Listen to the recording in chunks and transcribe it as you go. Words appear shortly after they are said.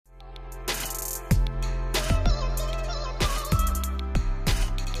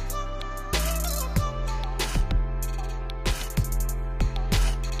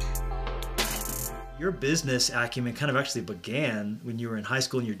Your business acumen kind of actually began when you were in high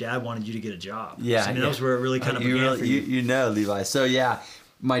school and your dad wanted you to get a job. Yeah. So, I mean, that was where it really kind of began for you. You know, Levi. So, yeah,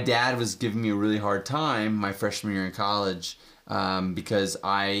 my dad was giving me a really hard time my freshman year in college because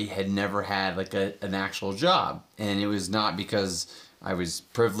I had never had like an actual job. And it was not because I was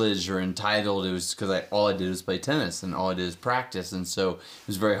privileged or entitled. It was because all I did was play tennis and all I did was practice. And so it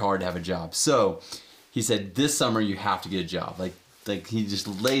was very hard to have a job. So he said, this summer you have to get a job. Like he just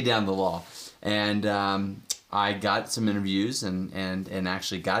laid down the law. And I got some interviews and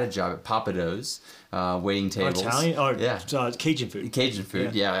actually got a job at Papado's, waiting tables. Italian? Or yeah. Cajun food. Cajun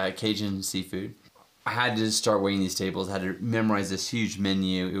food, yeah, Cajun seafood. I had to start waiting these tables. I had to memorize this huge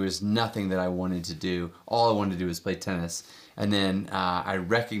menu. It was nothing that I wanted to do. All I wanted to do was play tennis. And then I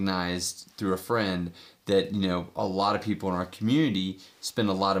recognized through a friend that, you know, a lot of people in our community spend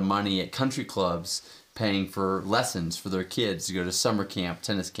a lot of money at country clubs paying for lessons for their kids to go to summer camp,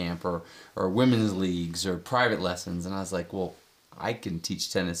 tennis camp, or women's leagues or private lessons. And I was like, well, I can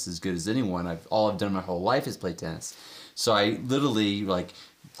teach tennis as good as anyone. All I've done my whole life is play tennis. So I literally like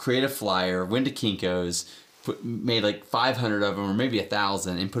create a flyer, went to Kinko's, made like 500 of them or maybe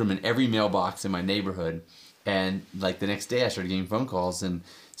 1,000 and put them in every mailbox in my neighborhood. And like the next day I started getting phone calls. And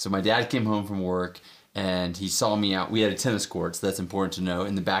so my dad came home from work and he saw me out. We had a tennis court, so that's important to know,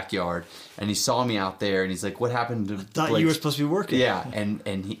 in the backyard. And he saw me out there, and he's like, "What happened to?" I thought Blake? You were supposed to be working. Yeah,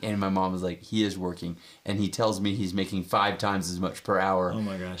 and my mom was like, "He is working," and he tells me he's making 5 times as much per hour. Oh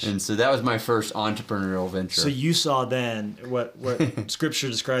my gosh! And so that was my first entrepreneurial venture. So you saw then what Scripture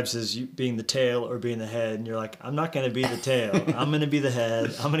describes as you being the tail or being the head, and you're like, "I'm not going to be the tail. I'm going to be the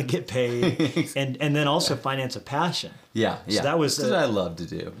head. I'm going to get paid," and then also finance a passion. Yeah. So that was what I love to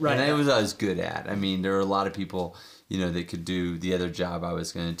do, right? And it was what I was good at. I mean, there were a lot of people, you know, that could do the other job I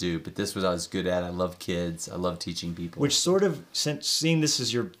was going to do, but this was what I was good at. I love kids. I love teaching people. Which sort of, since seeing this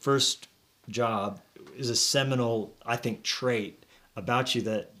as your first job, is a seminal, I think, trait about you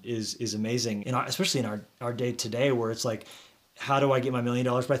that is amazing, especially in our day today, where it's like, how do I get my $1 million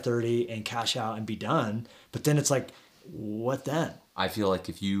by 30 and cash out and be done? But then it's like, what then? I feel like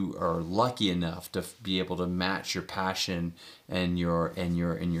if you are lucky enough to be able to match your passion and your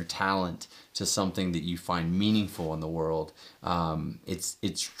talent to something that you find meaningful in the world,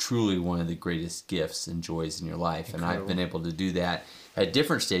 it's truly one of the greatest gifts and joys in your life. Incredible. And I've been able to do that at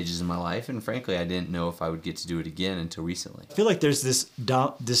different stages in my life, and frankly, I didn't know if I would get to do it again until recently. I feel like there's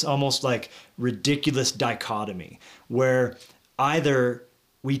this almost like ridiculous dichotomy where either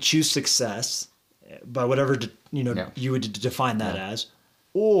we choose success by whatever you would define that as,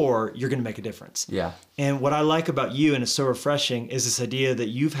 or you're going to make a difference. Yeah. And what I like about you, and it's so refreshing, is this idea that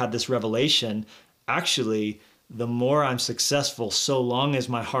you've had this revelation. Actually, the more I'm successful, so long as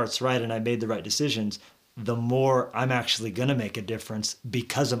my heart's right and I made the right decisions, the more I'm actually going to make a difference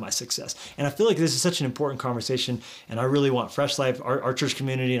because of my success. And I feel like this is such an important conversation, and I really want Fresh Life, our church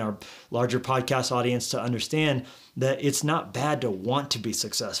community, and our larger podcast audience to understand that it's not bad to want to be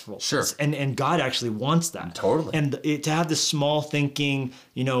successful. Sure. And God actually wants that. Totally. And to have this small thinking,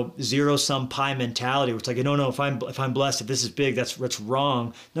 zero-sum pie mentality, which like, no, if I'm blessed, if this is big, that's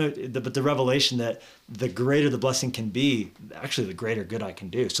wrong. No, but the revelation that the greater the blessing can be, actually the greater good I can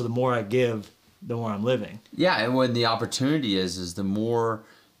do. So the more I give, the more I'm living. Yeah, and when the opportunity is the more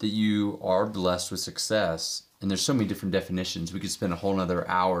that you are blessed with success, and there's so many different definitions. We could spend a whole nother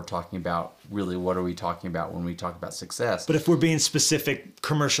hour talking about really what are we talking about when we talk about success. But if we're being specific,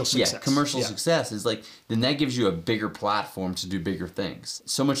 commercial success. Yeah, commercial success is like, then that gives you a bigger platform to do bigger things.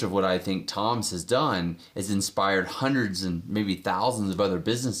 So much of what I think Tom's has done is inspired hundreds and maybe thousands of other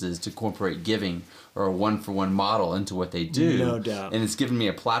businesses to incorporate giving or a one-for-one model into what they do. No doubt. And it's given me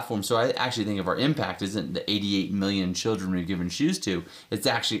a platform. So I actually think of our impact isn't the 88 million children we've given shoes to. It's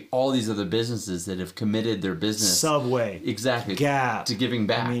actually all these other businesses that have committed their business. Subway. Exactly. Gap. To giving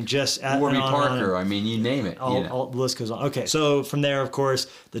back. I mean, just Warby Parker. I mean, you name it. All the list goes on. Okay. So from there, of course,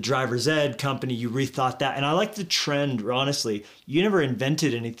 the driver's ed company, you rethought that. And I like the trend, honestly. You never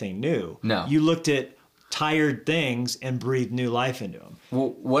invented anything new. No. You looked at tired things and breathed new life into them.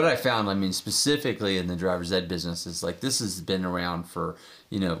 Well, what I found, I mean, specifically in the driver's ed business is like, this has been around for,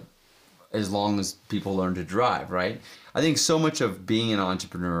 as long as people learn to drive, right? I think so much of being an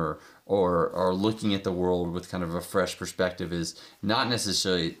entrepreneur or looking at the world with kind of a fresh perspective is not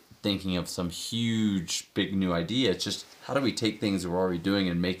necessarily thinking of some huge, big new idea. It's just, how do we take things that we're already doing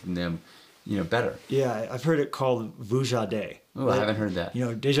and making them, better? Yeah, I've heard it called vujade. Oh, I haven't heard that.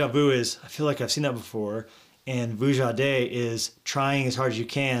 Deja vu is, I feel like I've seen that before. And Vujade is trying as hard as you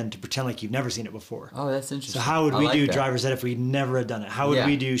can to pretend like you've never seen it before. Oh, that's interesting. So how would we I do like that. driver's ed if we'd never had done it? How would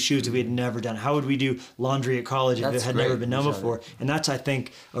we do shoes if we had never done it? How would we do laundry at college if That's it had great, never been done Vujade. before? And that's, I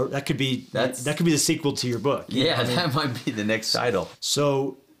think, or that could be the sequel to your book. You know Yeah, what I mean? that might be the next title.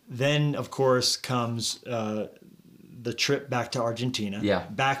 So then, of course, comes the trip back to Argentina. Yeah.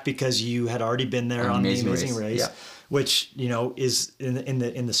 Back because you had already been there on the Amazing Race. Yeah. Which, you know, is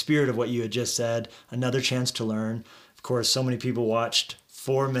in the spirit of what you had just said, another chance to learn. Of course, so many people watched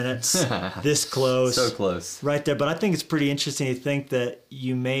 4 minutes, this close. So close. Right there. But I think it's pretty interesting to think that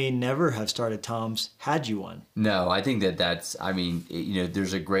you may never have started Tom's had you won. No, I think that's, I mean, you know,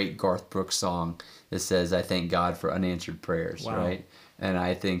 there's a great Garth Brooks song that says, I thank God for unanswered prayers, Wow. right? And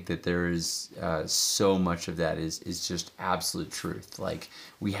I think that there is so much of that is just absolute truth. Like,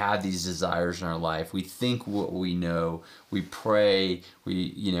 we have these desires in our life. We think what we know. We pray.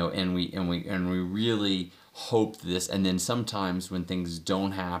 And we really hope this. And then sometimes when things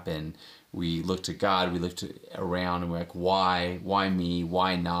don't happen, we look to God. We look around and we're like, why me?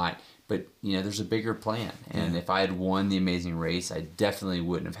 Why not? But, you know, there's a bigger plan. And if I had won the Amazing Race, I definitely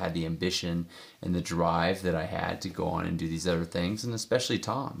wouldn't have had the ambition and the drive that I had to go on and do these other things, and especially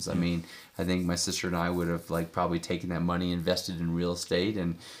Tom's. I mean, I think my sister and I would have, like, probably taken that money, invested in real estate,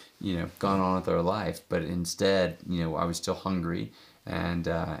 and, you know, gone on with our life. But instead, you know, I was still hungry, and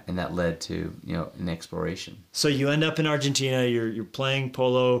that led to, you know, an exploration. So you end up in Argentina, you're playing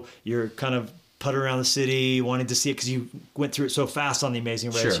polo, you're kind of putter around the city, wanting to see it because you went through it so fast on the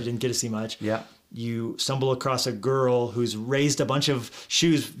Amazing Race. Sure. You didn't get to see much. Yeah. You stumble across a girl who's raised a bunch of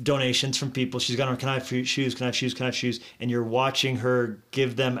shoes donations from people. She's gone, can I have shoes? Can I have shoes? Can I have shoes? And you're watching her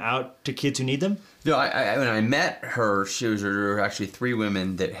give them out to kids who need them? No, when I met her, there were actually 3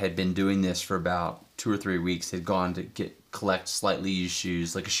 women that had been doing this for about 2 or 3 weeks. Had gone to collect slightly used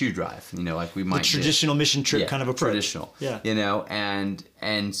shoes, like a shoe drive, you know, like we might The traditional mission trip kind of approach. Traditional. Yeah. You know, and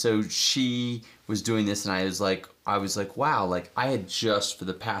so she was doing this, and I was like, wow, like I had just for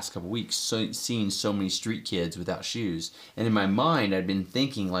the past couple weeks seen so many street kids without shoes. And in my mind, I'd been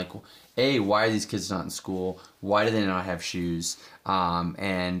thinking like, A, why are these kids not in school? Why do they not have shoes?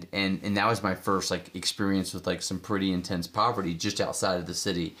 And that was my first like experience with like some pretty intense poverty just outside of the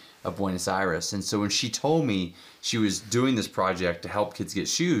city of Buenos Aires. And so when she told me she was doing this project to help kids get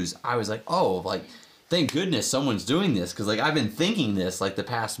shoes, I was like, oh, like thank goodness someone's doing this, because like I've been thinking this like the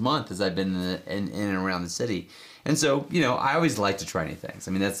past month as I've been in and around the city. And so, you know, I always like to try new things.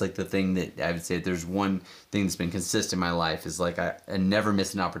 I mean, that's like the thing that I would say, if there's one thing that's been consistent in my life is like I never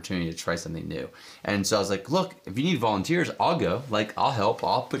miss an opportunity to try something new. And so I was like, look, if you need volunteers, I'll go. Like, I'll help.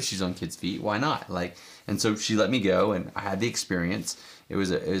 I'll put shoes on kids' feet. Why not? Like, and so she let me go, and I had the experience. It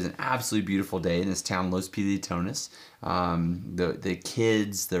was an absolutely beautiful day in this town, Los Pilitones. The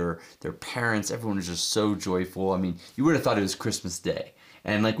kids, their parents, everyone was just so joyful. I mean, you would have thought it was Christmas Day.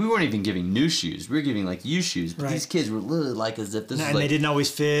 And like we weren't even giving new shoes; we were giving like used shoes. But these kids were literally like as if this was and like, they didn't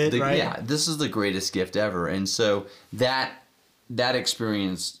always fit, right? Yeah, this is the greatest gift ever. And so that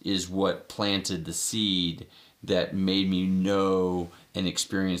experience is what planted the seed that made me know and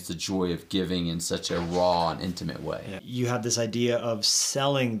experience the joy of giving in such a raw and intimate way. Yeah. You have this idea of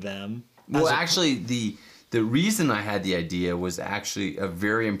selling them. Well, actually, the reason I had the idea was actually a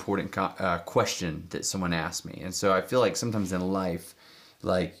very important question that someone asked me. And so I feel like sometimes in life,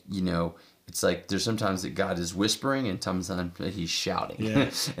 like, you know, it's like there's sometimes that God is whispering and sometimes he's shouting.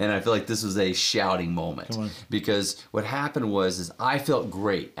 Yeah. And I feel like this was a shouting moment. Because what happened was I felt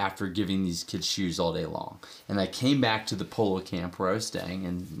great after giving these kids shoes all day long. And I came back to the polo camp where I was staying,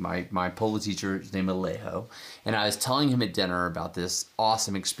 and my polo teacher is named Alejo. And I was telling him at dinner about this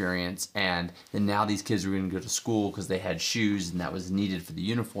awesome experience, and then now these kids were going to go to school because they had shoes and that was needed for the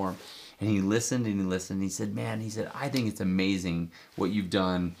uniform. And he listened and he listened. And he said, man, I think it's amazing what you've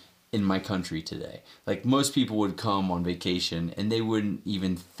done in my country today. Like most people would come on vacation and they wouldn't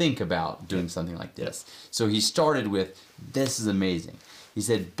even think about doing something like this. So he started with, this is amazing. He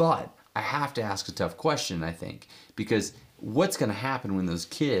said, but I have to ask a tough question, I think, because what's going to happen when those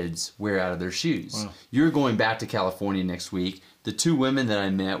kids wear out of their shoes? Wow. You're going back to California next week. The 2 women that I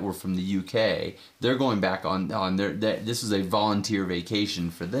met were from the UK. They're going back on this was a volunteer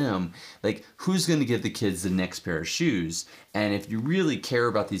vacation for them. Like, who's going to give the kids the next pair of shoes? And if you really care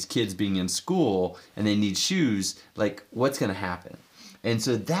about these kids being in school and they need shoes, like, what's going to happen? And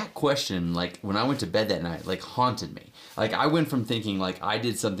so that question, like, when I went to bed that night, like, haunted me. Like, I went from thinking, like, I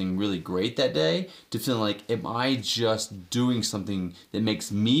did something really great that day to feeling like, am I just doing something that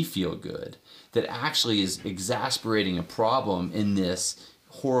makes me feel good, that actually is exasperating a problem in this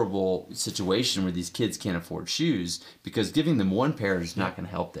horrible situation where these kids can't afford shoes, because giving them 1 pair is not going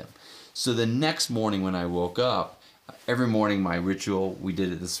to help them. So the next morning when I woke up, every morning my ritual, we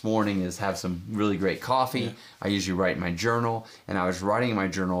did it this morning, is have some really great coffee. Yeah. I usually write in my journal, and I was writing in my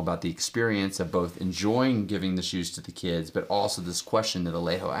journal about the experience of both enjoying giving the shoes to the kids, but also this question that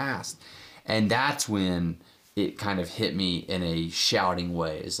Alejo asked. And that's when it kind of hit me in a shouting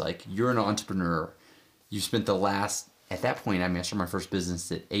way. It's like, you're an entrepreneur. You spent the last, at that point, I mean, I started my first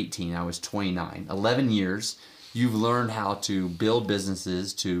business at 18. I was 29. 11 years. You've learned how to build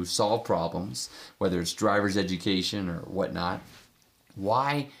businesses to solve problems, whether it's driver's education or whatnot.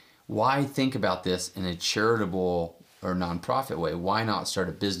 Why think about this in a charitable or nonprofit way? Why not start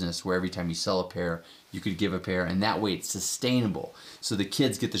a business where every time you sell a pair, you could give a pair, and that way it's sustainable. So the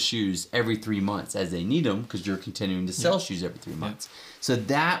kids get the shoes every 3 months as they need them, because you're continuing to sell shoes every 3 months. So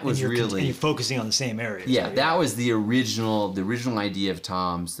that was and really... And you're focusing on the same areas. Yeah, right? that was the original idea of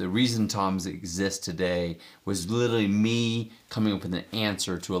Tom's. The reason Tom's exists today was literally me coming up with an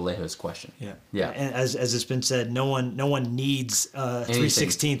answer to Alejo's question. Yeah. And as it's been said, no one needs a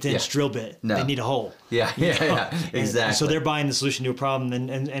 3/16 inch drill bit. No. They need a hole. Yeah, exactly. And so they're buying the solution to a problem,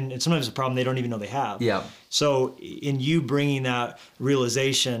 and sometimes a problem they don't even know they have. Yeah. So in you bringing that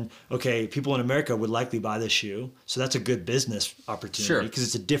realization, okay, people in America would likely buy this shoe, so that's a good business opportunity because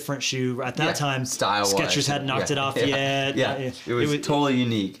it's a different shoe. At that time, style-wise, Skechers hadn't knocked it off yet. Yeah, it was totally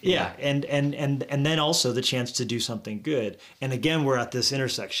unique. Yeah, and then also the chance to do something good. And again, we're at this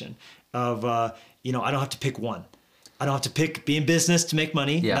intersection of I don't have to pick one. I don't have to pick be in business to make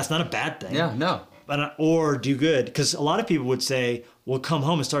money. Yeah. That's not a bad thing. Yeah, no. Or do good, because a lot of people would say, well, come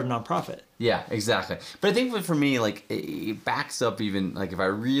home and start a nonprofit. Yeah, exactly. But I think for me, like, it backs up even, like, if I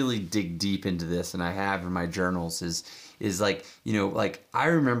really dig deep into this, and I have in my journals, is like, like, I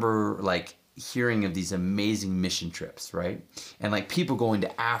remember, like, hearing of these amazing mission trips, right? And like people going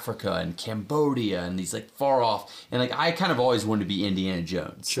to Africa and Cambodia and these like far off, and like I kind of always wanted to be Indiana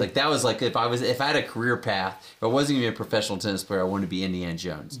Jones. Sure. Like that was like if I had a career path, if I wasn't gonna be a professional tennis player, I wanted to be Indiana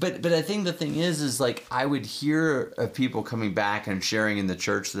Jones. But I think the thing is like I would hear of people coming back and sharing in the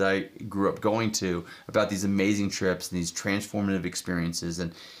church that I grew up going to about these amazing trips and these transformative experiences,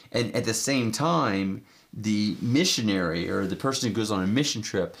 and at the same time, the missionary or the person who goes on a mission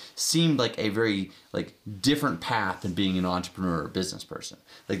trip seemed like a very like different path than being an entrepreneur or business person.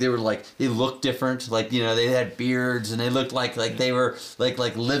 Like they looked different. Like, they had beards and they looked like they were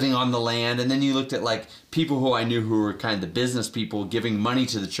like living on the land. And then you looked at like people who I knew who were kind of the business people giving money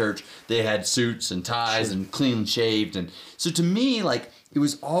to the church. They had suits and ties and clean shaved. And so to me, like it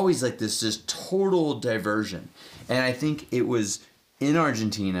was always like this just total diversion. And I think it was in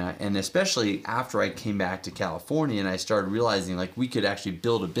Argentina, and especially after I came back to California and I started realizing like we could actually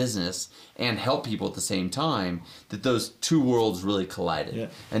build a business and help people at the same time, that those two worlds really collided. Yeah.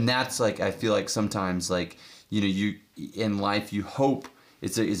 And that's like, I feel like sometimes like, you in life, you hope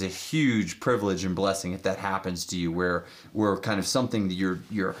it's a huge privilege and blessing if that happens to you, where kind of something that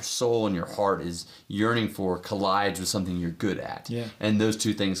your soul and your heart is yearning for collides with something you're good at. Yeah. And those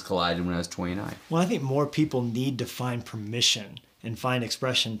two things collided when I was 29. Well, I think more people need to find permission and find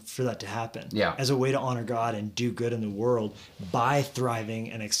expression for that to happen as a way to honor God and do good in the world by thriving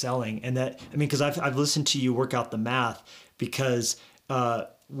and excelling. And that, because I've listened to you work out the math, because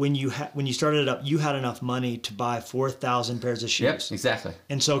when you started it up, you had enough money to buy 4,000 pairs of shoes. Yep, exactly.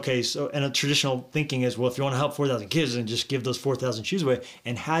 And so, and a traditional thinking is, well, if you want to help 4,000 kids, then just give those 4,000 shoes away.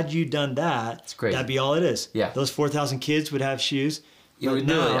 And had you done that, that'd be all it is. Yeah. Those 4,000 kids would have shoes. I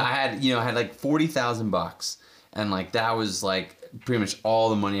had like $40,000, and like that was like pretty much all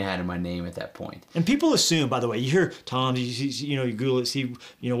the money I had in my name at that point. And people assume, by the way, you hear Tom, you Google it, see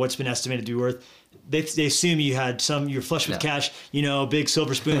what's been estimated to be worth. They assume you had you're flush with cash, big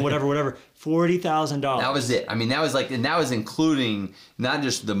silver spoon, whatever. $40,000. That was it. That was including not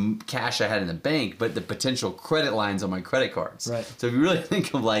just the cash I had in the bank, but the potential credit lines on my credit cards. Right. So if you really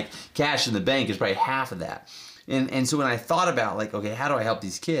think of like cash in the bank is probably half of that. And so when I thought about like, okay, how do I help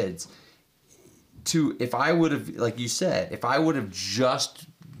these kids? If I would have, like you said, if I would have just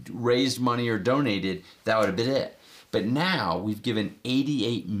raised money or donated, that would have been it. But now we've given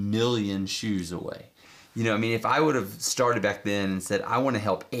 88 million shoes away. If I would have started back then and said, I want to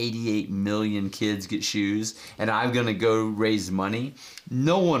help 88 million kids get shoes and I'm going to go raise money,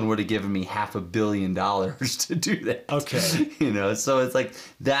 no one would have given me $500 million to do that. Okay. So it's like,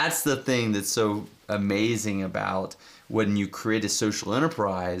 that's the thing that's so amazing about when you create a social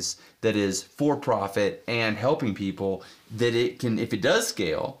enterprise that is for profit and helping people, that it can, if it does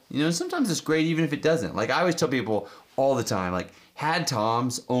scale, sometimes it's great even if it doesn't. Like I always tell people all the time, like had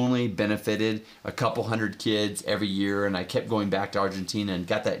Tom's only benefited a couple hundred kids every year and I kept going back to Argentina and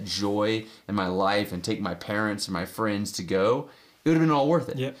got that joy in my life and take my parents and my friends to go, it would have been all worth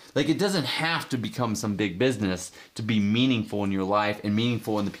it. Yep. Like, it doesn't have to become some big business to be meaningful in your life and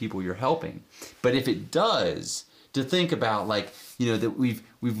meaningful in the people you're helping. But if it does, to think about, like, that we've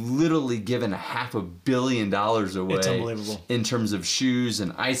literally given $500 million away. It's unbelievable. In terms of shoes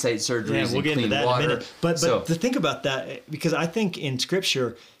and eyesight surgeries we'll and get clean into that water. in a minute. But to think about that, because I think in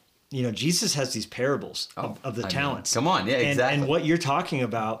Scripture, Jesus has these parables of the talents. Come on, yeah, exactly. And what you're talking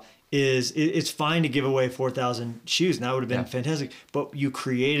about is it's fine to give away 4,000 shoes, and that would have been fantastic. But you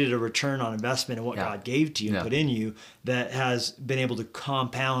created a return on investment in what God gave to you and put in you that has been able to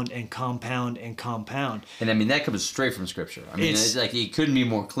compound and compound and compound. And I mean, that comes straight from Scripture. I mean, it's like, it couldn't be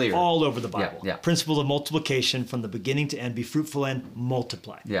more clear. All over the Bible. Yeah. Principle of multiplication from the beginning to end. Be fruitful and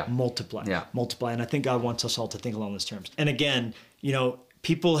multiply. Yeah. Multiply. Yeah. Multiply. And I think God wants us all to think along those terms. And again,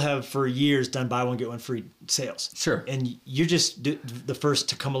 people have for years done buy one, get one free sales. Sure. And you're just the first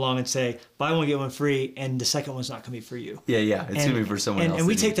to come along and say, buy one, get one free, and the second one's not going to be for you. Yeah. It's going to be for someone else. And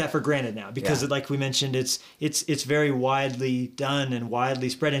we take that for granted now because, like we mentioned, it's very widely done and widely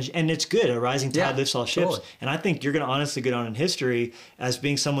spread. And it's good. A rising tide lifts all ships. Totally. And I think you're going to honestly go down in history as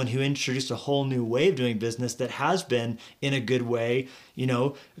being someone who introduced a whole new way of doing business that has been, in a good way,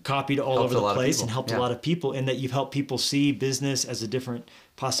 copied all over the place and helped a lot of people, and that you've helped people see business as a different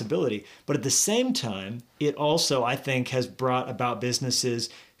possibility. But at the same time, it also, I think, has brought about businesses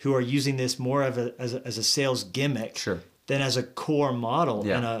who are using this more as a sales gimmick than as a core model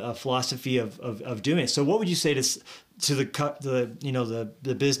and a philosophy of doing it. So what would you say to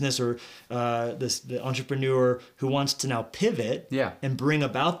the business or the entrepreneur who wants to now pivot and bring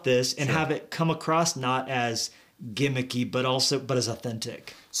about this and have it come across not as gimmicky but as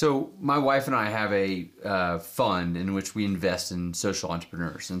authentic? So my wife and I have a fund in which we invest in social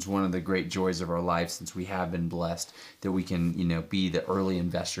entrepreneurs, and it's one of the great joys of our life, since we have been blessed that we can be the early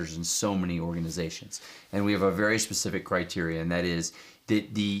investors in so many organizations. And we have a very specific criteria, and that is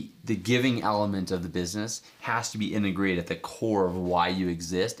that the giving element of the business has to be integrated at the core of why you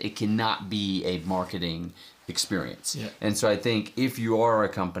exist. It cannot be a marketing experience. And so I think if you are a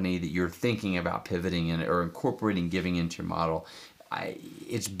company that you're thinking about pivoting or incorporating giving into your model,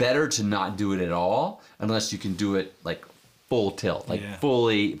 it's better to not do it at all unless you can do it like full tilt, like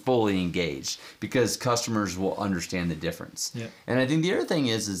fully engaged, because customers will understand the difference. And I think the other thing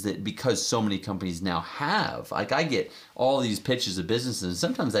is that because so many companies now have, like, I get all these pitches of businesses, and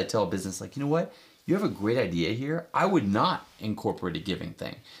sometimes I tell a business, like, you know what? You have a great idea here. I would not incorporate a giving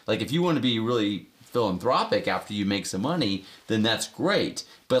thing. Like, if you want to be really philanthropic after you make some money, then that's great.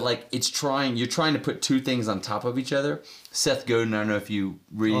 But like, you're trying to put two things on top of each other. Seth Godin, I don't know if you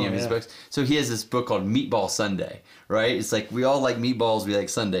read any of his books. So he has this book called Meatball Sunday, right? It's like, we all like meatballs, we like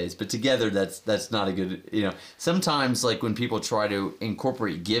Sundays, but together that's not a good, sometimes, like, when people try to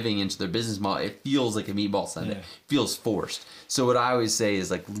incorporate giving into their business model, it feels like a meatball Sunday. It feels forced. So what I always say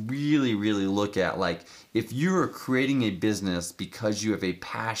is, like, really, really look at, like, if you're creating a business because you have a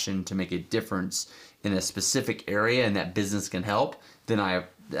passion to make a difference in a specific area and that business can help, then I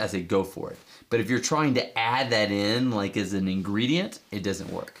say go for it. But if you're trying to add that in, like, as an ingredient, it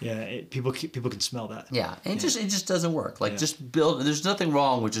doesn't work. People can smell that. It just doesn't work. Like, just build. There's nothing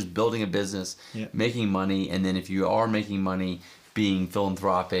wrong with just building a business, making money, and then if you are making money, being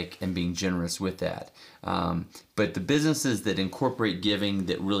philanthropic and being generous with that. But the businesses that incorporate giving,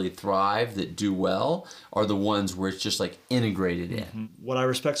 that really thrive, that do well, are the ones where it's just like integrated in. What I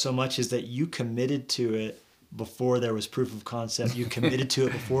respect so much is that you committed to it before there was proof of concept. You committed to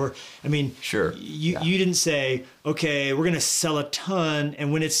it before. I mean, you didn't say, okay, we're going to sell a ton,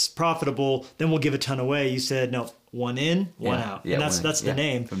 and when it's profitable, then we'll give a ton away. You said, no, one in, one out. And that's the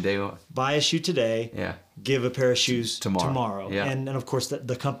name. From day one. Buy a shoe today, give a pair of shoes tomorrow. Yeah. And of course,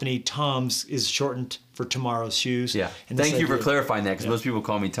 the company Tom's is shortened for Tomorrow's Shoes. And thank you for clarifying that, because most people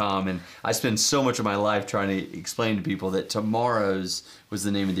call me Tom, and I spend so much of my life trying to explain to people that Tomorrow's was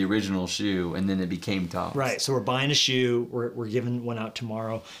the name of the original shoe, and then it became Tom's. Right. So we're buying a shoe. We're giving one out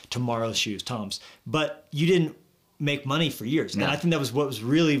tomorrow. Tomorrow's Shoes, Tom's. But you didn't make money for years. And I think that was what was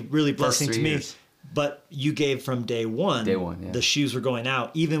really, really blessing to me. But you gave from day one. Day one, The shoes were going out,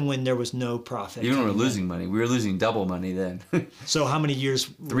 even when there was no profit. Even when we were losing money. We were losing double money then. So how many years?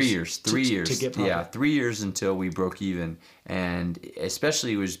 3 years. 3 years. To get profit? 3 years until we broke even. And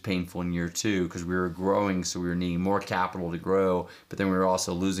especially it was painful in year 2 because we were growing, so we were needing more capital to grow. But then we were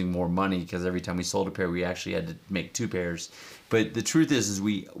also losing more money because every time we sold a pair, we actually had to make 2 pairs. But the truth is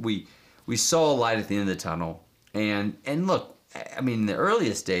we saw a light at the end of the tunnel. And look, I mean, in the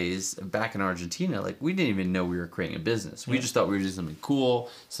earliest days back in Argentina, like, we didn't even know we were creating a business. We just thought we were doing something cool,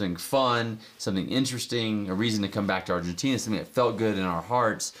 something fun, something interesting, a reason to come back to Argentina, something that felt good in our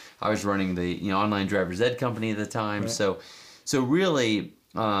hearts. I was running the online driver's ed company at the time. So So really,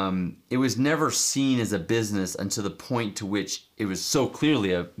 it was never seen as a business until the point to which it was so clearly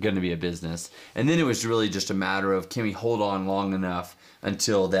going to be a business. And then it was really just a matter of, can we hold on long enough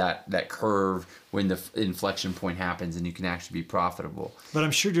until that curve, when the inflection point happens and you can actually be profitable. But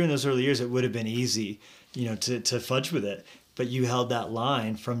I'm sure during those early years it would have been easy, to fudge with it. But you held that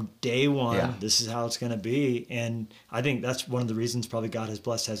line from day one. Yeah. This is how it's going to be. And I think that's one of the reasons probably God has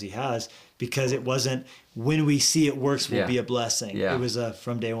blessed as he has, because it wasn't when we see it works will be a blessing. Yeah. It was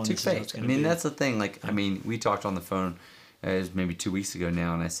from day one. Took This is how faith. it's going to be. I mean, that's the thing. Like, I mean, we talked on the phone it was maybe 2 weeks ago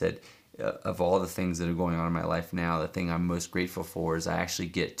now, and I said, of all the things that are going on in my life now, the thing I'm most grateful for is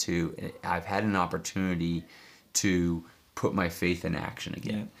I've had an opportunity to put my faith in action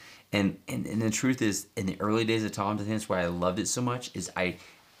again. Yeah. And the truth is, in the early days of Tom, I think that's why I loved it so much,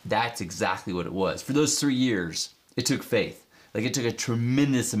 that's exactly what it was. For those 3 years, it took faith. Like, it took a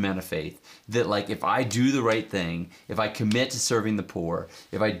tremendous amount of faith that, like, if I do the right thing, if I commit to serving the poor,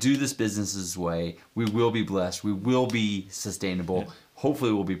 if I do this business this way, we will be blessed, we will be sustainable,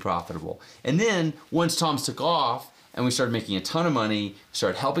 hopefully we'll be profitable. And then, once Tom's took off, and we started making a ton of money,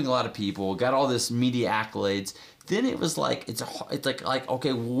 started helping a lot of people, got all this media accolades, then it was like, it's like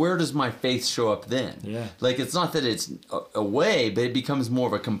okay, where does my faith show up then? Yeah. Like, it's not that it's away, but it becomes more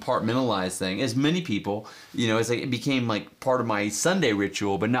of a compartmentalized thing. As many people, it's like it became like part of my Sunday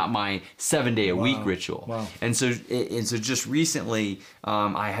ritual, but not my 7-day-a-week ritual. Wow. And so just recently,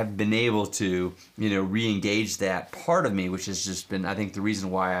 I have been able to, re-engage that part of me, which has just been, I think, the reason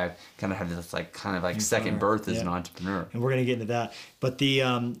why I've kind of had this second birth as an entrepreneur. And we're going to get into that. But the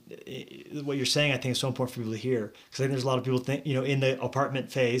what you're saying, I think, is so important for people to hear, because I think there's a lot of people think, in the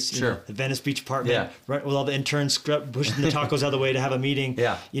apartment phase, the Venice Beach apartment, right, with all the interns pushing the tacos out of the way to have a meeting,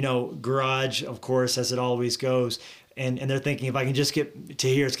 garage, of course, as it always goes. And they're thinking, if I can just get to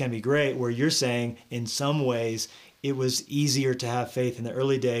here, it's going to be great. Where you're saying, in some ways, it was easier to have faith in the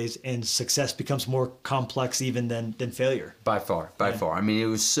early days, and success becomes more complex even than failure. By far. I mean, it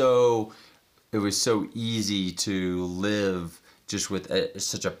was so easy to live just with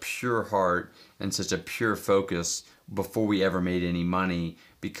such a pure heart and such a pure focus before we ever made any money,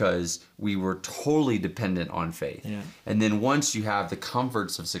 because we were totally dependent on faith. Yeah. And then once you have the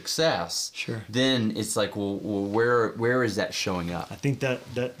comforts of success, then it's like, well, where is that showing up? I think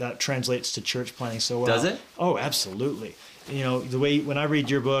that translates to church planning so well. Does it? Oh, absolutely. The way, when I read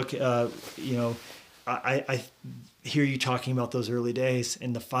your book, I hear you talking about those early days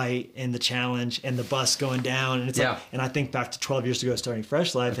and the fight and the challenge and the bus going down. And it's like, and I think back to 12 years ago, starting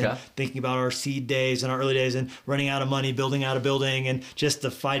Fresh Life, and thinking about our seed days and our early days and running out of money, building out a building, and just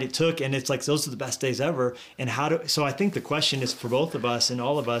the fight it took. And it's like, those are the best days ever. And so I think the question is, for both of us and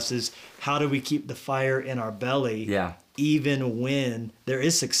all of us, is how do we keep the fire in our belly? Even when there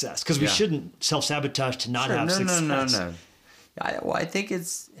is success? Because we shouldn't self-sabotage to not have success. No. I think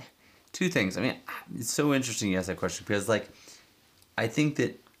it's two things. I mean, it's so interesting you ask that question, because, like, I think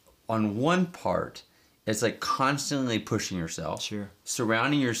that on one part, it's like constantly pushing yourself,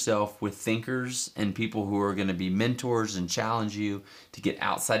 surrounding yourself with thinkers and people who are going to be mentors and challenge you to get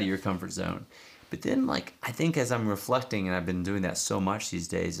outside of your comfort zone. But then, like, I think as I'm reflecting, and I've been doing that so much these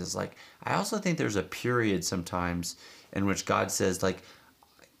days, is like, I also think there's a period sometimes in which God says, like,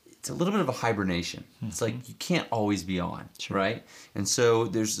 it's a little bit of a hibernation. It's like you can't always be on, right? And so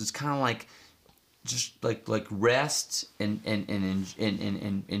it's kind of like, just like rest and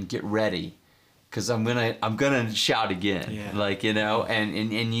get ready, because I'm gonna shout again,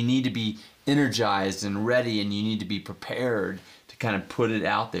 and you need to be energized and ready, and you need to be prepared to kind of put it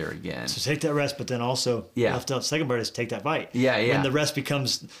out there again. So take that rest, but then also left out. Second part is take that bite. When the rest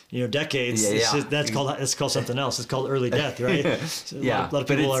becomes decades, that's called something else. It's called early death, right? So a lot of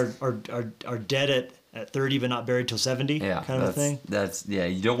people are dead at 30 but not buried till 70, kind of a thing.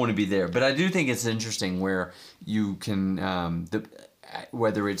 You don't want to be there. But I do think it's interesting where you can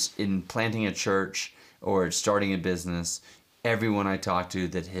whether it's in planting a church or it's starting a business, everyone I talk to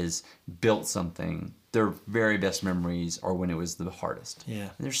that has built something, their very best memories are when it was the hardest. And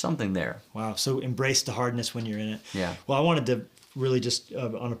there's something there. Wow. So embrace the hardness when you're in it. Yeah. Well, I wanted to really just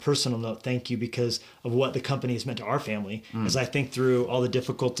on a personal note, thank you, because of what the company has meant to our family. As I think through all the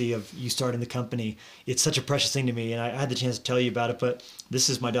difficulty of you starting the company, it's such a precious thing to me. And I had the chance to tell you about it, but this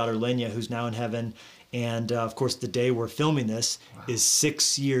is my daughter, Lenya, who's now in heaven. And of course, the day we're filming this is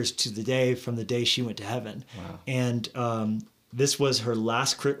 6 years to the day from the day she went to heaven. Wow. And this was her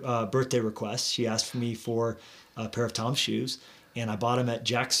last birthday request. She asked me for a pair of Tom's shoes, and I bought them at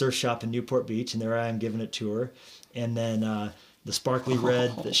Jack's Surf Shop in Newport Beach, and there I am giving it to her. And then the sparkly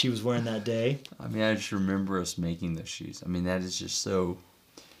red that she was wearing that day. I mean, I just remember us making those shoes. I mean, that is just so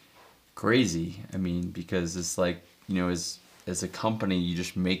crazy. I mean, because it's like, as as a company, you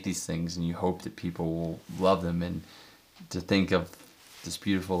just make these things and you hope that people will love them. And to think of this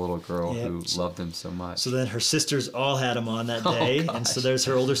beautiful little girl who loved them so much. So then her sisters all had them on that day, and so there's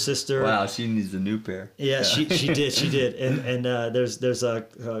her older sister. Wow, she needs a new pair. Yeah, she did, and there's a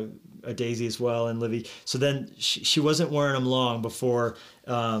Daisy as well, and Livy. So then she wasn't wearing them long before.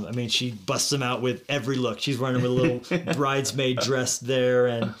 She busts them out with every look. She's wearing them with a little bridesmaid dress there,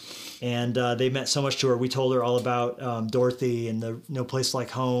 and they meant so much to her. We told her all about Dorothy and the No Place Like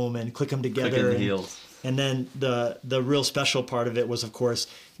Home and Click 'em Together. Click in the heels. And then the real special part of it was, of course,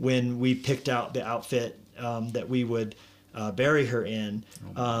 when we picked out the outfit that we would bury her in.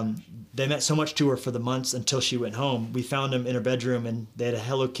 They meant so much to her for the months until she went home. We found them in her bedroom, and they had a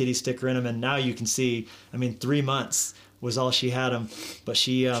Hello Kitty sticker in them. And now you can see, 3 months was all she had them. But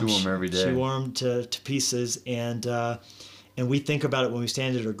she wore them every day. She wore them to pieces. And we think about it when we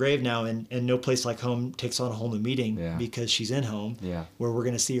stand at her grave now, and No Place Like Home takes on a whole new meaning because she's in home, where we're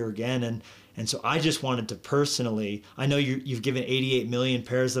going to see her again. And so I just wanted to personally, I know you've given 88 million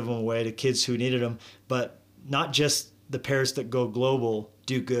pairs of them away to kids who needed them, but not just the pairs that go global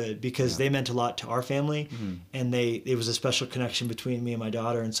do good, because they meant a lot to our family, and it was a special connection between me and my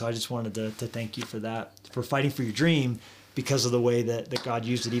daughter. And so I just wanted to thank you for that, for fighting for your dream because of the way that God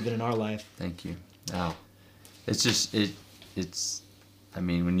used it even in our life. Thank you. Wow. It's just,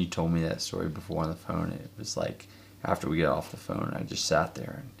 when you told me that story before on the phone, it was like, after we got off the phone, I just sat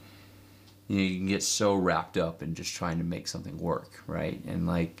there and you can get so wrapped up in just trying to make something work, right? And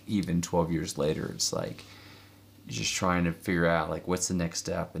like even 12 years later, it's like you're just trying to figure out like what's the next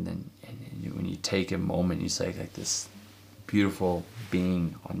step. And then when you take a moment, you say like this beautiful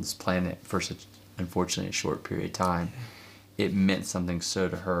being on this planet for such, unfortunately, a short period of time, it meant something so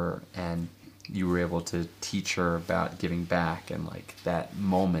to her, and you were able to teach her about giving back, and like that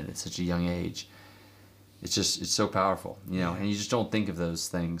moment at such a young age. It's so powerful, and you just don't think of those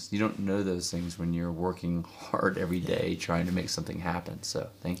things. You don't know those things when you're working hard every day trying to make something happen. So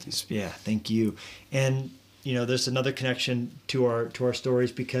thank you. Yeah, thank you. And, there's another connection to our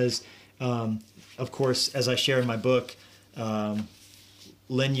stories because, of course, as I share in my book,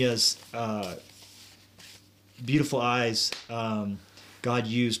 Lenya's beautiful eyes, God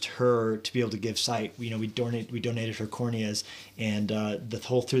used her to be able to give sight. We donated her corneas, and the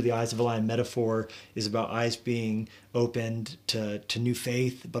whole Through the Eyes of a Lion metaphor is about eyes being opened to new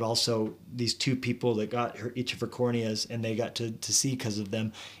faith, but also these two people that got her each of her corneas, and they got to see because of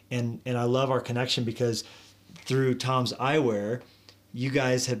them. And I love our connection because through Tom's Eyewear, you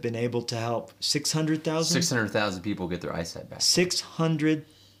guys have been able to help 600,000? 600,000 people get their eyesight back.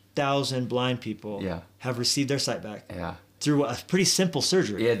 600,000 blind people have received their sight back. Yeah. Through a pretty simple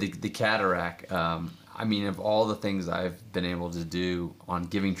surgery. Yeah, the cataract. Of all the things I've been able to do on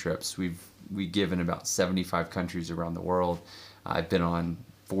giving trips, we've given about 75 countries around the world. I've been on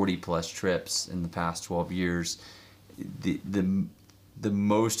 40 plus trips in the past 12 years. The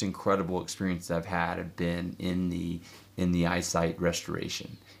most incredible experience I've had have been in the eyesight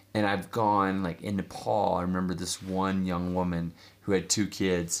restoration. And I've gone like in Nepal. I remember this one young woman who had 2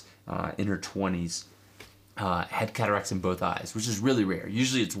 kids in her 20s. Had cataracts in both eyes, which is really rare.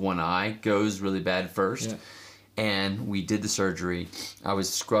 Usually it's one eye goes really bad first. Yeah. And we did the surgery. I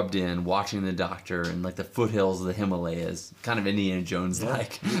was scrubbed in, watching the doctor in like the foothills of the Himalayas, kind of Indiana Jones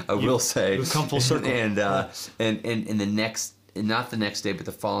like, I will say. You've come full circle. And the next, not the next day, but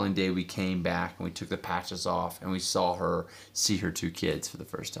the following day, we came back and we took the patches off, and we saw her see her 2 kids for the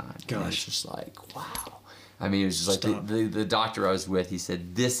first time. Gosh. And it's just like, wow. It was just like the doctor I was with, he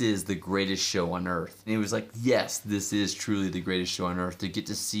said, this is the greatest show on earth. And he was like, yes, this is truly the greatest show on earth, to get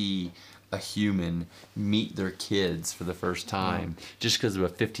to see a human meet their kids for the first time just because of a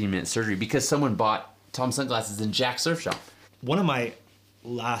 15-minute surgery, because someone bought Tom sunglasses in Jack's surf shop. One of my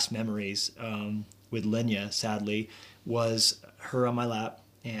last memories with Lenya, sadly, was her on my lap,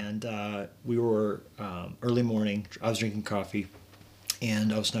 and we were early morning. I was drinking coffee.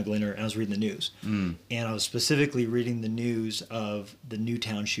 And I was snuggling her, and I was reading the news. And I was specifically reading the news of the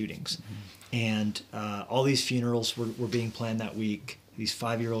Newtown shootings. And all these funerals were being planned that week, these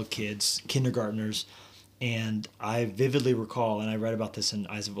 5-year-old kids, kindergartners. And I vividly recall, and I read about this in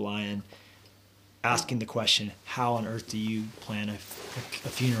Eyes of a Lion, asking the question, how on earth do you plan a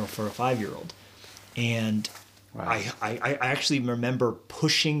funeral for a 5-year-old? And wow. I actually remember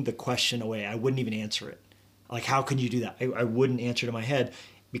pushing the question away. I wouldn't even answer it. Like, how can you do that? I wouldn't answer to my head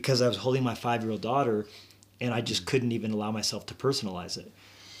because I was holding my 5-year-old daughter, and I just couldn't even allow myself to personalize it.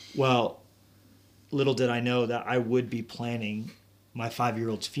 Well, little did I know that I would be planning my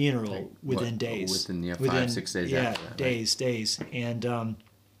 5-year-old's funeral within days. Within 5-6 days after that. Days. And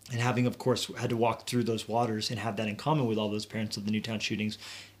and having, of course, had to walk through those waters and have that in common with all those parents of the Newtown shootings,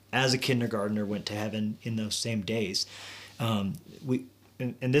 as a kindergartner went to heaven in those same days. And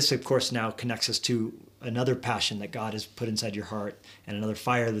this, of course, now connects us to another passion that God has put inside your heart and another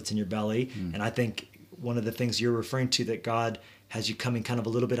fire that's in your belly. And I think one of the things you're referring to, that God has you coming kind of a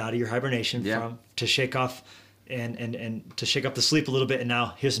little bit out of your hibernation to shake off and to shake up the sleep a little bit. And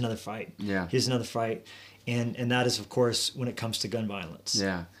now here's another fight. Yeah. Here's another fight. And that is, of course, when it comes to gun violence.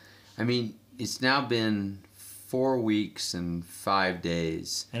 Yeah. I mean, it's now been 4 weeks and 5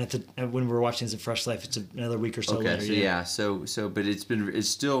 days. And when we're watching this in Fresh Life, it's another week or so later. But it's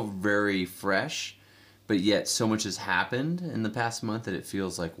still very fresh, but yet so much has happened in the past month that it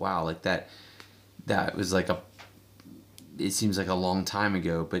feels like, wow, like that was like it seems like a long time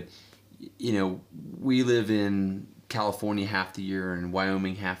ago. But, you know, we live in California half the year and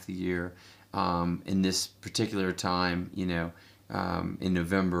Wyoming half the year. In this particular time, you know, in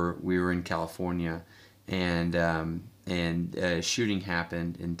November, we were in California, and a shooting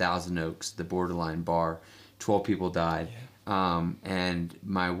happened in Thousand Oaks, the Borderline bar. 12 people died. Yeah. And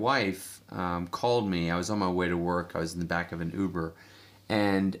my wife called me. I was on my way to work. I was in the back of an Uber,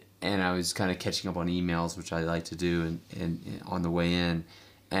 and I was kind of catching up on emails, which I like to do, and on the way in.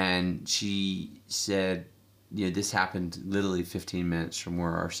 And she said, you know, this happened literally 15 minutes from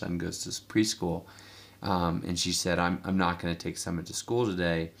where our son goes to preschool. And she said, I'm not going to take Summit to school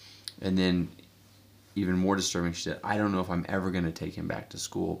today. And then, even more disturbing, she said, I don't know if I'm ever going to take him back to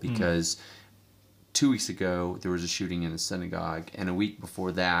school, because 2 weeks ago there was a shooting in a synagogue, and a week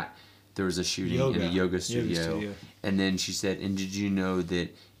before that there was a shooting in a yoga studio. And then she said, and did you know that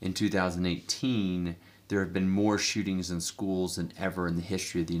in 2018 there have been more shootings in schools than ever in the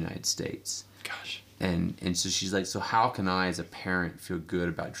history of the United States? Gosh. And so she's like, so how can I as a parent feel good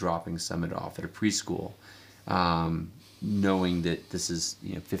about dropping Summit off at a preschool, knowing that this is,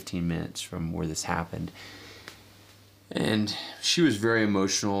 you know, 15 minutes from where this happened? And she was very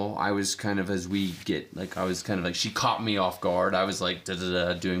emotional. I was kind of, she caught me off guard. I was like,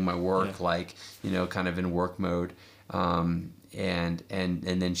 doing my work, like, you know, kind of in work mode. And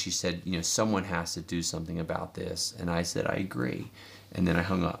then she said, you know, someone has to do something about this. And I said, I agree. And then I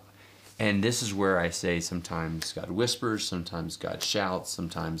hung up. And this is where I say sometimes God whispers, sometimes God shouts,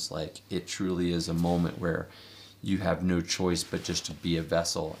 sometimes like it truly is a moment where you have no choice but just to be a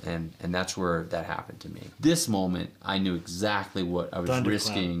vessel. And that's where that happened to me. This moment, I knew exactly what I was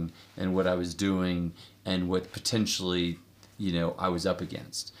risking and what I was doing and what potentially, you know, I was up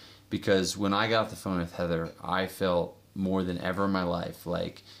against. Because when I got off the phone with Heather, I felt more than ever in my life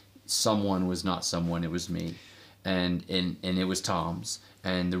like someone was not someone, it was me. And it was Tom's.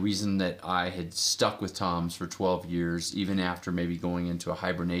 And the reason that I had stuck with Tom's for 12 years, even after maybe going into a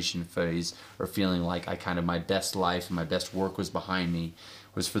hibernation phase or feeling like my best life and my best work was behind me,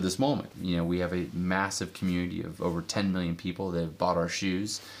 was for this moment. You know, we have a massive community of over 10 million people that have bought our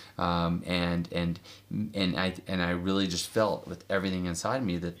shoes. And I really just felt with everything inside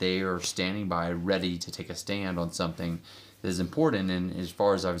me that they are standing by, ready to take a stand on something that is important. And as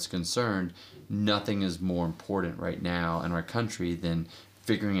far as I was concerned, nothing is more important right now in our country than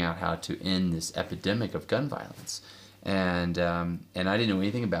figuring out how to end this epidemic of gun violence. And I didn't know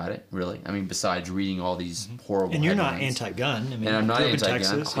anything about it, really. I mean, besides reading all these horrible And you're headlines. Not anti-gun. I mean, And I'm not anti-gun,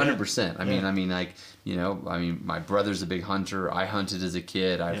 Texas, 100%. I mean, like, you know, I mean, my brother's a big hunter. I hunted as a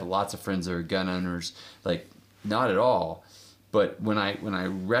kid. I have lots of friends that are gun owners. Like, not at all. But when I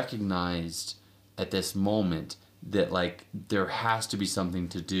recognized at this moment that, like, there has to be something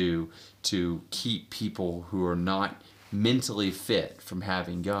to do to keep people who are not mentally fit from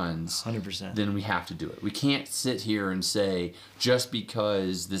having guns, 100%. Then we have to do it. We can't sit here and say, just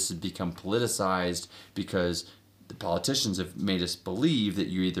because this has become politicized, because the politicians have made us believe that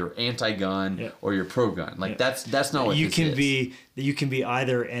you're either anti-gun or you're pro-gun. Like, that's not what you this can is. You can be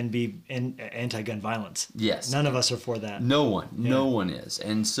either and be anti-gun violence. Yes. None of us are for that. No one is.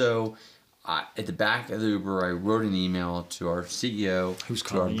 And so at the back of the Uber, I wrote an email to our CEO,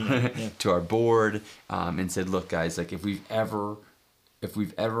 to our board, and said, "Look, guys, like if we've ever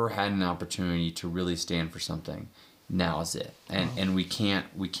had an opportunity to really stand for something, now is it. And we can't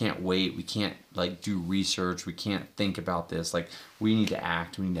wait. We can't like do research. We can't think about this. Like we need to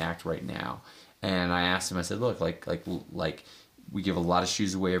act. We need to act right now." And I asked him. I said, "Look, like we give a lot of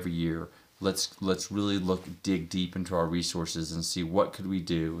shoes away every year. Let's really dig deep into our resources and see what could we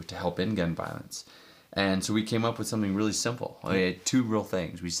do to help end gun violence." And so we came up with something really simple. We had two real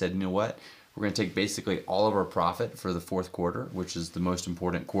things. We said, you know what? We're going to take basically all of our profit for the fourth quarter, which is the most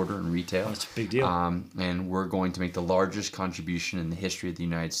important quarter in retail. That's a big deal. And we're going to make the largest contribution in the history of the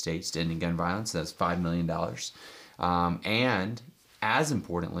United States to ending gun violence. That's $5 million. And as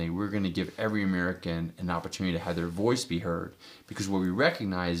importantly, we're going to give every American an opportunity to have their voice be heard, because what we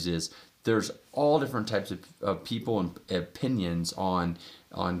recognize is there's all different types of people and opinions on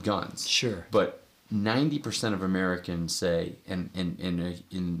guns. Sure. But 90% of Americans say, and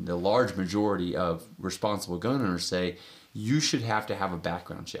in the large majority of responsible gun owners say, you should have to have a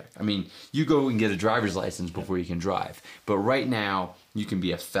background check. I mean, you go and get a driver's license before you can drive. But right now, you can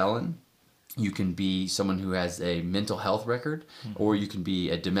be a felon, you can be someone who has a mental health record, or you can be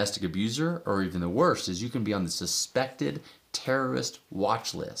a domestic abuser, or even the worst is you can be on the suspected terrorist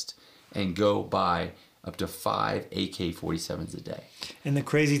watch list and go buy up to 5 AK-47s a day. And the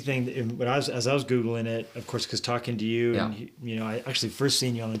crazy thing, as I was Googling it, of course, because talking to you, Yeah. and I actually first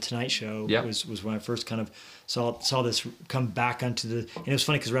seen you on the Tonight Show Yeah. was when I first kind of saw this come back onto the. And it was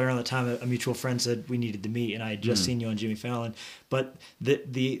funny because right around that time, a mutual friend said we needed to meet, and I had just seen you on Jimmy Fallon. But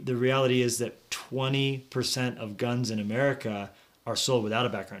the reality is that 20% of guns in America are sold without a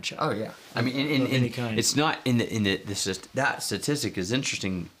background check. Oh yeah, I mean, of any kind. it's not that statistic is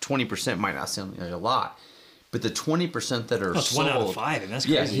interesting. 20% might not sound like a lot, but the 20% that are It's sold, 1 out of 5, and that's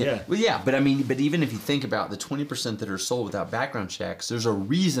crazy. Yeah. Well, yeah, but I mean, but even if you think about the 20% that are sold without background checks, there's a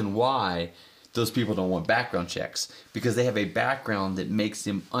reason why those people don't want background checks, because they have a background that makes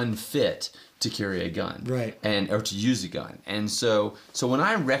them unfit to carry a gun, Right. or to use a gun. And so when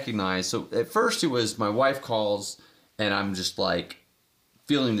I recognized, so at first it was my wife calls, and I'm just like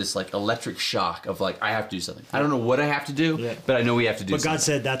feeling this like electric shock of like, I have to do something. I don't know what I have to do, but I know we have to do But something. God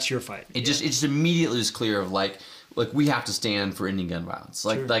said that's your fight. It just immediately was clear of like we have to stand for ending gun violence.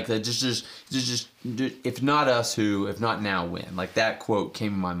 Like Sure. like that just if not us, who? If not now, when? Like that quote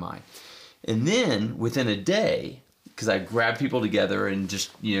came in my mind. And then within a day, because I grabbed people together and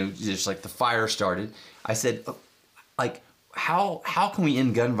just like the fire started, I said, like, how can we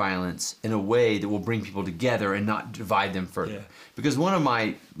end gun violence in a way that will bring people together and not divide them further? Yeah. Because one of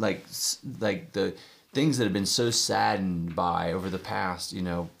my like the things that have been so saddened by over the past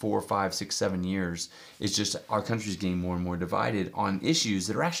 4, 5, 6, 7 years is just our country's getting more and more divided on issues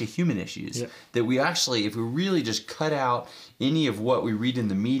that are actually human issues. Yeah. That we actually, if we really just cut out any of what we read in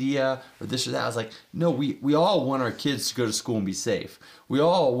the media or this or that, I was like, no, we all want our kids to go to school and be safe. We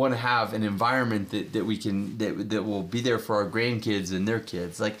all want to have an environment that we can that will be there for our grandkids and their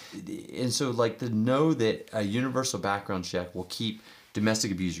kids. And so to know that a universal background check will keep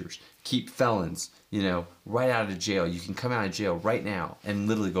domestic abusers, keep felons, right out of jail. You can come out of jail right now and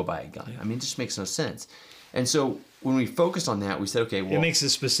literally go buy a gun. Yeah. I mean, it just makes no sense. And so when we focused on that, we said, okay, well, It makes it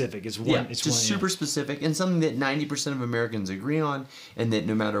specific. It's one. yeah, It's just one, super specific, and something that 90% of Americans agree on, and that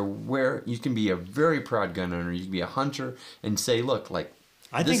no matter where, you can be a very proud gun owner, you can be a hunter, and say, look, like,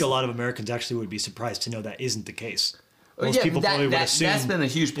 I think a lot of Americans actually would be surprised to know that isn't the case. Most yeah, people probably would assume. that's been a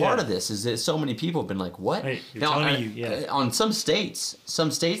huge part Yeah. of this, is that so many people have been like, what? Right, you're telling me on some states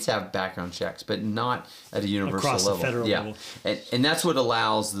have background checks, but not at a universal Across the level. federal level. And that's what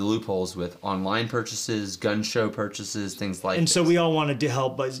allows the loopholes with online purchases, gun show purchases, things like And this. so we all wanted to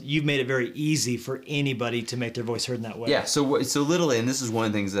help, but you've made it very easy for anybody to make their voice heard in that way. Yeah, so literally, and this is one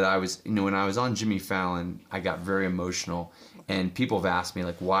of the things that I was, when I was on Jimmy Fallon, I got very emotional, and people have asked me,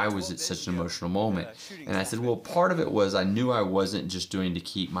 like, why was it such an emotional moment? And I said, well, part of it was I knew I wasn't just doing to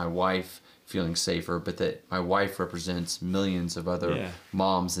keep my wife feeling safer, but that my wife represents millions of other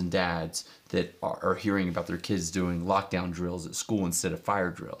moms and dads that are hearing about their kids doing lockdown drills at school instead of fire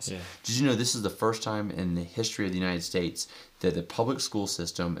drills. Yeah. Did you know this is the first time in the history of the United States that the public school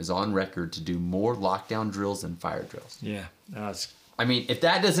system is on record to do more lockdown drills than fire drills? Yeah. That's I mean, if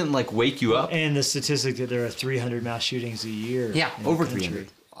that doesn't wake you up. And the statistic that there are 300 mass shootings a year. Yeah, in over the country. 300.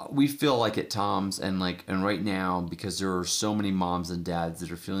 We feel like at Tom's and right now, because there are so many moms and dads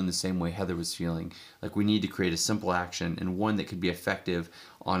that are feeling the same way Heather was feeling, like we need to create a simple action and one that could be effective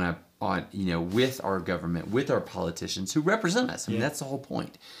on with our government, with our politicians who represent us. I mean, that's the whole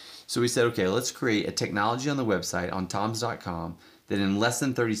point. So we said, okay, let's create a technology on the website on toms.com that in less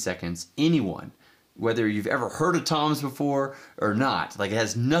than 30 seconds, anyone, whether you've ever heard of Tom's before or not, like it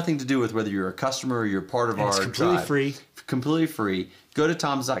has nothing to do with whether you're a customer or you're part of our tribe. It's completely free. Completely free. Go to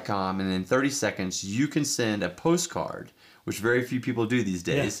toms.com and in 30 seconds you can send a postcard, which very few people do these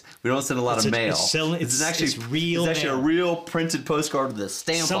days. Yeah. We don't send a lot of mail. It's actually a real printed postcard with a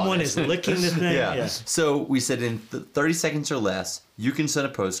stamp on it. Someone is licking the thing. Yeah. So we said in 30 seconds or less, you can send a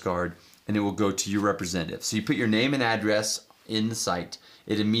postcard and it will go to your representative. So you put your name and address in the site.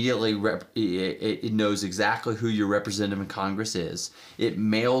 It immediately it knows exactly who your representative in Congress is. It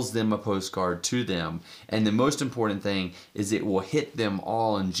mails them a postcard to them. And the most important thing is it will hit them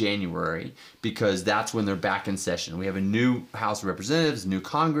all in January, because that's when they're back in session. We have a new House of Representatives, new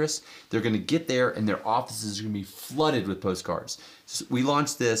Congress. They're going to get there and their offices are going to be flooded with postcards. So we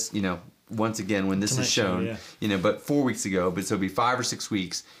launched this, once again, when this is shown, but 4 weeks ago, but so it'll be 5 or 6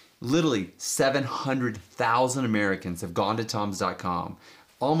 weeks. Literally 700,000 Americans have gone to toms.com.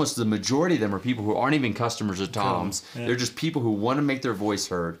 Almost the majority of them are people who aren't even customers of Tom's. Yeah. They're just people who want to make their voice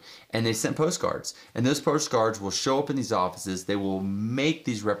heard, and they sent postcards. And those postcards will show up in these offices. They will make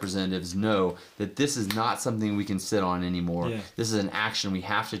these representatives know that this is not something we can sit on anymore. Yeah. This is an action we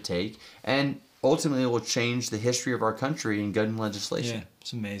have to take. And ultimately, it will change the history of our country in gun legislation. Yeah,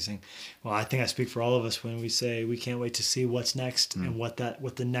 it's amazing. Well, I think I speak for all of us when we say we can't wait to see what's next and what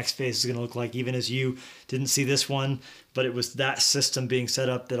the next phase is going to look like. Even as you didn't see this one, but it was that system being set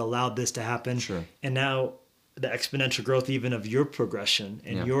up that allowed this to happen. Sure. And now the exponential growth even of your progression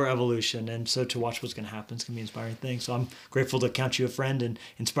and your evolution. And so to watch what's going to happen is going to be an inspiring thing. So I'm grateful to count you a friend and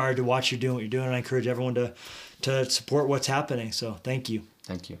inspired to watch you doing what you're doing. And I encourage everyone to support what's happening. So thank you.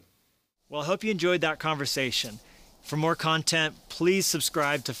 Thank you. Well, I hope you enjoyed that conversation. For more content, please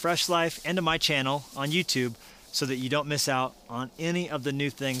subscribe to Fresh Life and to my channel on YouTube so that you don't miss out on any of the new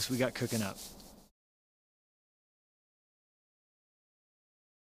things we got cooking up.